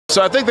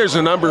So I think there's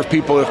a number of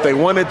people, if they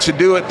wanted to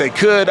do it, they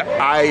could.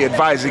 I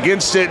advise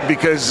against it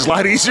because it's a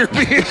lot easier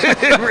being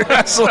in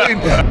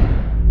wrestling.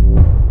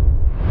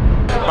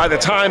 By the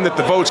time that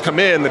the votes come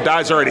in, the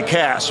die's already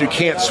cast. You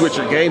can't switch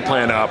your game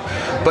plan up.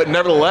 But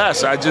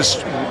nevertheless, I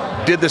just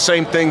did the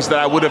same things that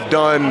I would have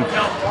done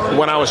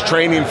when I was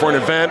training for an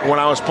event, when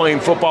I was playing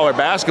football or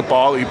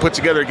basketball. You put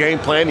together a game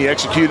plan, you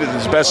execute it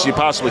as best as you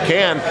possibly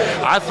can.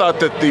 I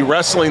thought that the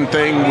wrestling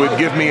thing would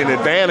give me an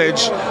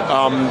advantage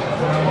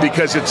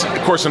because it's,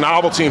 of course, a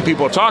novelty and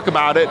people talk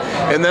about it.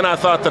 And then I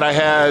thought that I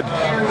had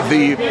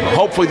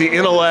hopefully the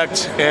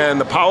intellect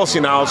and the policy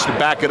knowledge to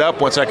back it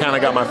up once I kind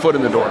of got my foot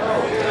in the door.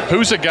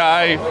 Who's a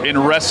guy in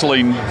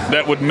wrestling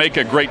that would make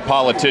a great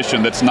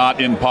politician that's not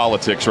in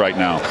politics right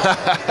now?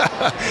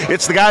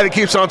 It's the guy that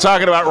keeps on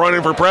talking about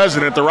running for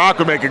president. The Rock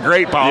would make a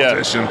great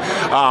politician,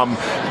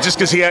 just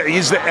because he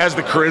has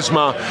the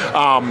charisma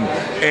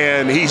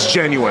and he's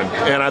genuine.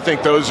 And I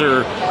think those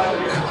are,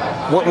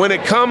 when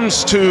it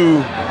comes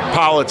to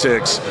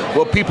politics,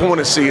 what people want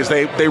to see is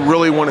they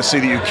really want to see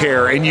that you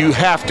care, and you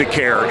have to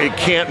care. It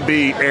can't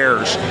be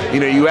airs. You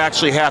know, you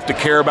actually have to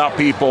care about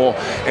people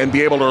and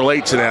be able to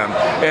relate to them.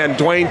 And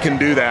Dwayne can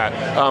do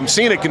that.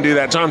 Cena can do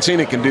that. John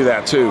Cena can do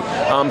that too.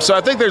 So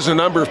I think there's a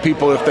number of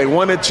people, if they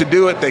wanted to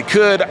do it, they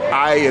could.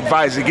 I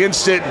advise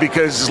against it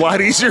because it's a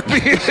lot easier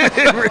being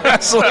in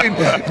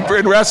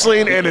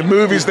wrestling and in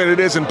movies than it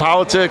is in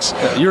politics.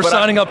 You're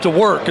signing up to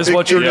work is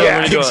what you're doing.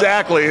 Yeah,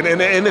 exactly.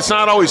 And it's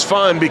not always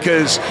fun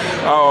because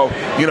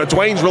you know,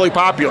 Dwayne's really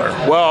popular.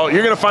 Well,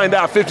 you're going to find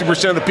out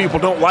 50% of the people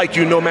don't like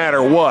you no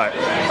matter what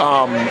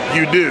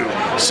you do.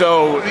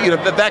 So, you know,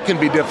 that can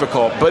be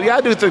difficult. But yeah,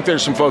 I do think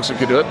there's some folks that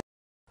could do it.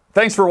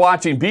 Thanks for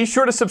watching. Be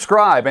sure to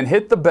subscribe and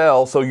hit the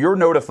bell so you're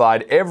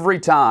notified every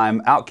time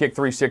Outkick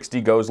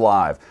 360 goes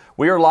live.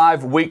 We are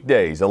live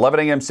weekdays, 11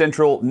 a.m.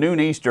 Central, noon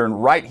Eastern,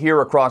 right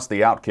here across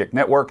the Outkick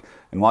network.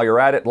 And while you're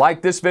at it,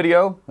 like this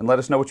video and let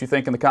us know what you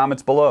think in the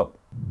comments below.